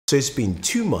So it's been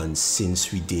 2 months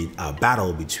since we did a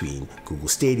battle between Google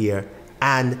Stadia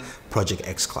and Project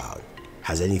xCloud.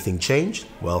 Has anything changed?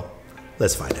 Well,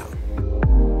 let's find out.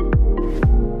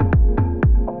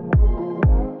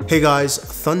 Hey guys,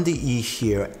 Thunder E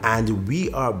here, and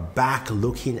we are back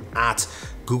looking at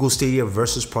Google Stadia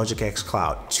versus Project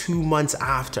xCloud. 2 months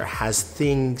after, has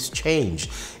things changed?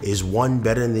 Is one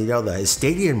better than the other? Is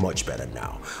Stadia much better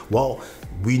now? Well,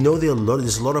 we know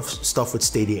there's a lot of stuff with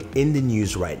Stadia in the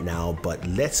news right now, but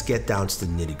let's get down to the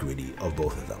nitty-gritty of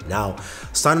both of them. Now,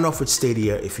 starting off with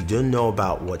Stadia, if you don't know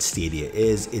about what Stadia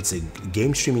is, it's a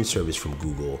game streaming service from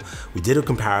Google. We did a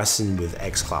comparison with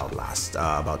xCloud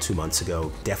about 2 months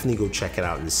ago. Definitely go check it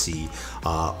out and see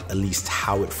at least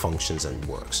how it functions and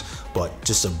works. But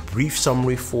just a brief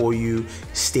summary for you,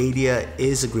 Stadia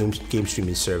is a game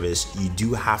streaming service. You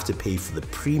do have to pay for the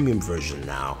premium version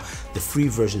now. The free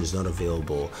version is not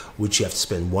available, which you have to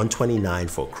spend $129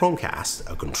 for a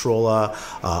Chromecast, a controller,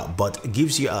 but it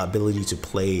gives you an ability to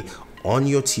play on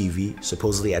your TV,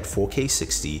 supposedly at 4K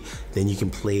 60. Then you can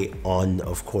play on,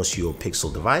 of course, your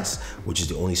Pixel device, which is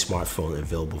the only smartphone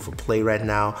available for play right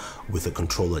now, with a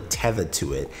controller tethered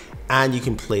to it. And you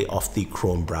can play off the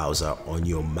Chrome browser on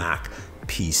your Mac,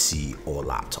 PC, or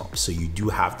laptop. So you do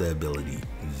have the ability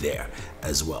there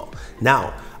as well.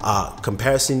 Now,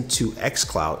 comparison to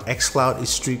xCloud. xCloud is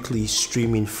strictly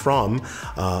streaming from,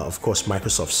 of course,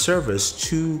 Microsoft servers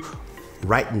to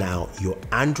right now your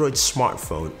Android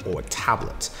smartphone or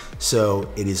tablet. So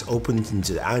it is open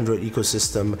into the Android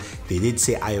ecosystem. They did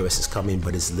say iOS is coming,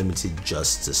 but it's limited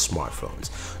just to smartphones.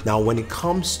 Now, when it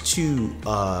comes to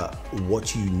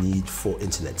what you need for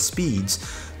internet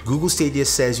speeds, Google Stadia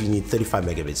says you need 35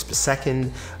 megabits per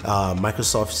second.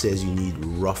 Microsoft says you need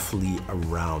roughly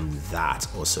around that,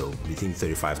 also between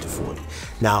 35 to 40.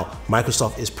 Now,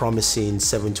 Microsoft is promising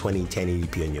 720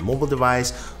 1080p on your mobile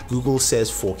device. Google says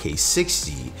 4K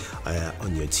 60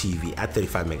 on your TV at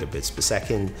 35 megabits per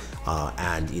second,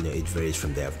 and it varies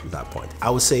from there from that point.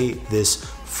 I would say this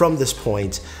from this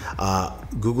point,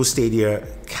 Google Stadia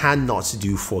cannot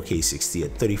do 4K 60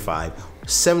 at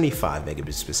 75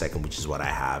 megabits per second, which is what I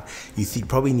have. You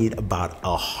probably need about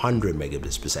 100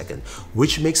 megabits per second,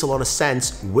 which makes a lot of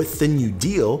sense with the new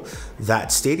deal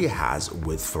that Stadia has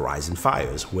with Verizon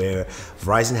Fios, where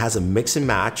Verizon has a mix and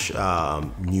match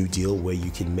new deal where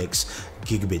you can mix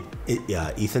gigabit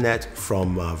Ethernet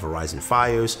from Verizon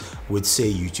Fios with,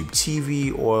 say, YouTube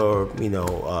TV, or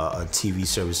a TV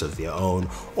service of their own,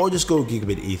 or just go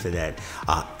gigabit Ethernet,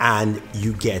 and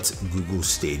you get Google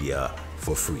Stadia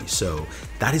for free. So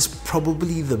that is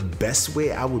probably the best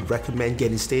way I would recommend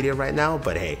getting Stadia right now,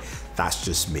 but hey, that's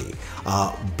just me.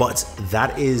 But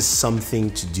that is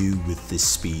something to do with the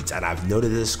speeds, and I've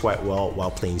noted this quite well while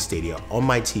playing Stadia on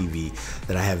my TV,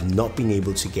 that I have not been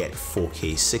able to get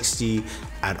 4K 60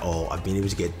 at all. I've been able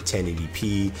to get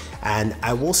 1080p, and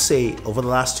I will say over the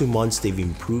last 2 months they've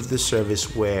improved the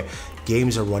service where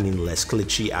games are running less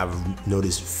glitchy. I've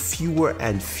noticed fewer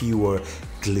and fewer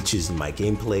glitches in my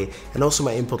gameplay, and also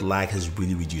my input lag has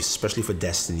really reduced, especially for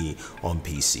Destiny on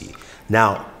PC.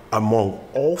 Now, among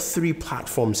all three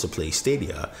platforms to play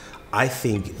Stadia, I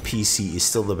think PC is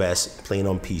still the best. Playing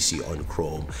on PC on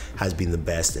Chrome has been the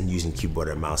best, and using keyboard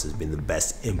and mouse has been the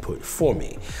best input for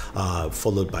me,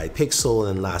 followed by Pixel,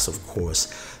 and last, of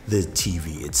course, the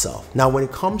TV itself. Now, when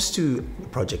it comes to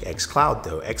Project xCloud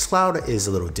though, xCloud is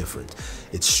a little different.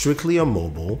 It's strictly on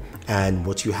mobile, and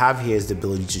what you have here is the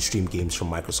ability to stream games from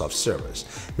Microsoft servers.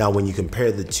 Now, when you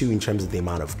compare the two in terms of the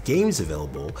amount of games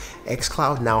available,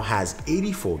 xCloud now has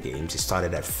 84 games. It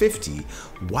started at 50,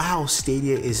 while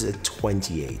Stadia is at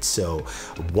 28. So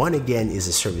one, again, is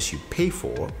a service you pay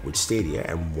for with Stadia,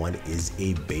 and one is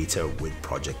a beta with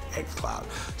Project xCloud.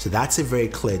 So that's a very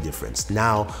clear difference.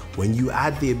 Now, when you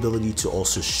add the ability to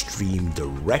also stream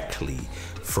directly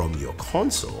from your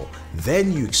console,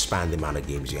 then you expand the amount of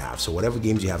games you have. So whatever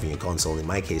games you have in your console, in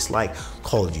my case, like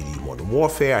Call of Duty Modern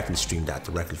Warfare, I can stream that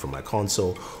directly from my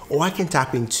console, or I can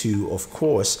tap into, of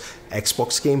course,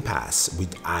 Xbox Game Pass, which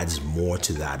adds more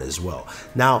to that as well.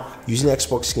 Now, using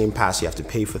Xbox Game Pass, you have to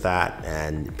pay for that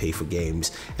and pay for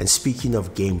games. And speaking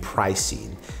of game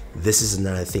pricing, this is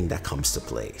another thing that comes to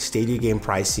play. Stadia game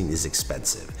pricing is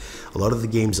expensive. A lot of the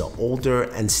games are older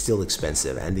and still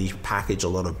expensive, and they package a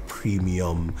lot of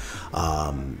premium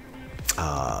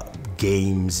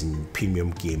games and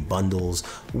premium game bundles,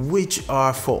 which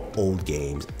are for old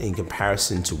games in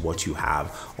comparison to what you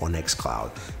have on xCloud.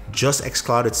 Just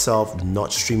xCloud itself,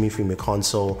 not streaming from your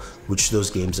console, which those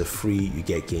games are free. You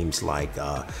get games like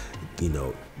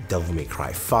Devil May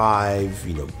Cry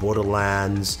 5,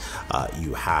 Borderlands,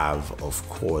 you have, of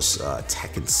course,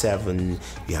 Tekken 7,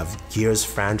 you have Gears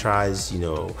franchise, you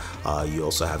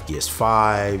also have Gears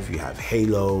 5, you have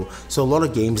Halo. So a lot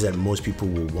of games that most people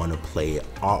will want to play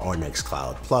are on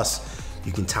xCloud. Plus,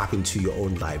 you can tap into your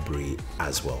own library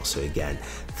as well. So again,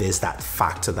 there's that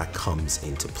factor that comes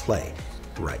into play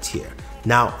right here.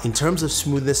 Now, in terms of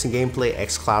smoothness and gameplay,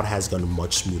 xCloud has gone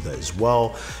much smoother as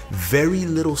well. Very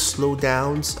little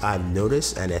slowdowns I've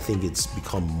noticed, and I think it's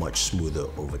become much smoother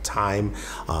over time.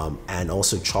 And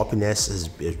also choppiness has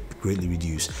been greatly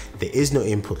reduced. There is no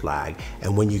input lag,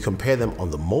 and when you compare them on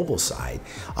the mobile side,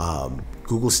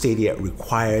 Google Stadia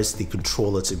requires the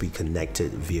controller to be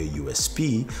connected via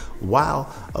USB,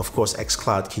 while of course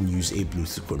xCloud can use a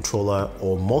Bluetooth controller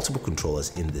or multiple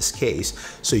controllers in this case.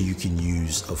 So you can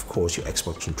use, of course, your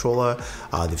Xbox controller.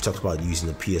 They've talked about using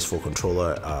the PS4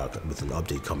 controller with an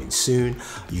update coming soon.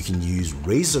 You can use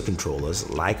Razer controllers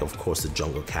like, of course, the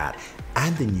Jungle Cat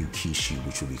and the new Kishi,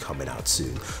 which will be coming out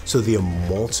soon. So there are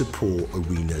multiple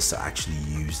arenas to actually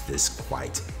use this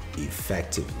quite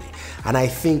effectively. And I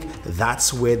think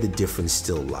that's where the difference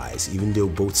still lies. Even though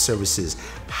both services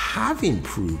have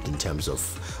improved in terms of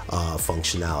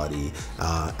functionality,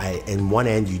 in one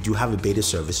end you do have a beta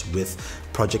service with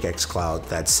Project xCloud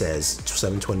that says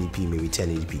 720p, maybe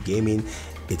 1080p gaming.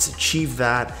 It's achieved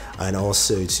that, and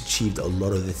also it's achieved a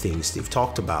lot of the things they've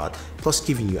talked about, plus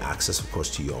giving you access, of course,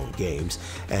 to your own games.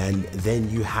 And then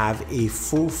you have a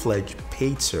full-fledged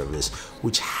paid service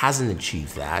which hasn't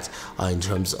achieved that in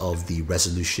terms of the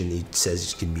resolution. It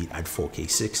says it can meet at 4K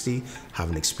 60.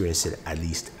 Haven't experienced it at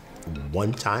least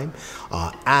one time,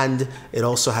 and it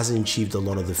also hasn't achieved a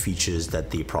lot of the features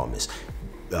that they promised.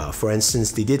 For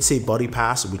instance, they did say Buddy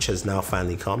Pass, which has now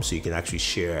finally come, so you can actually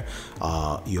share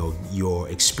your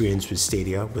experience with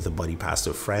Stadia with a Buddy Pass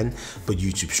to a friend. But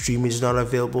YouTube streaming is not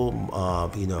available.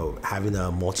 Having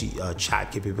a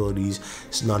multi-chat capabilities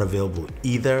is not available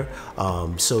either.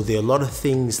 So there are a lot of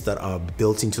things that are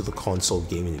built into the console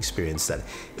gaming experience that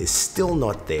is still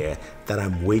not there, that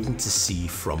I'm waiting to see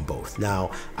from both.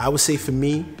 Now, I would say for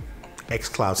me,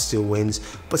 xCloud still wins,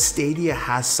 but Stadia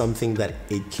has something that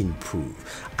it can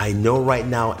prove. I know right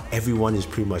now everyone is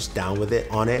pretty much down with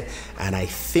it on it, and I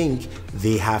think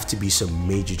there have to be some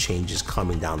major changes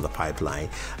coming down the pipeline,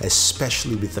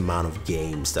 especially with the amount of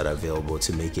games that are available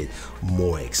to make it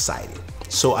more exciting.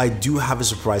 So I do have a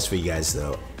surprise for you guys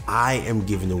though. I am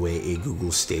giving away a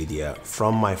Google Stadia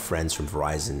from my friends from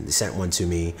Verizon. They sent one to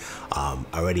me. I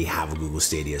already have a Google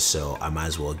Stadia, so I might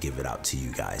as well give it out to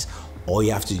you guys. All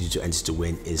you have to do to enter to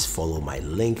win is follow my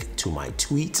link to my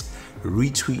tweet,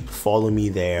 retweet, follow me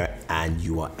there, and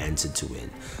you are entered to win.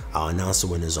 I'll announce the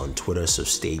winners on Twitter, so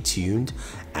stay tuned.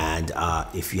 And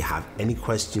if you have any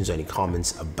questions or any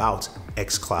comments about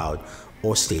xCloud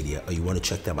or Stadia, or you want to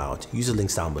check them out, use the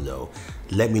links down below.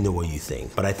 Let me know what you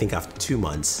think. But I think after 2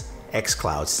 months,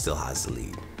 xCloud still has the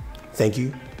lead. Thank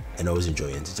you, and always enjoy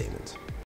your entertainment.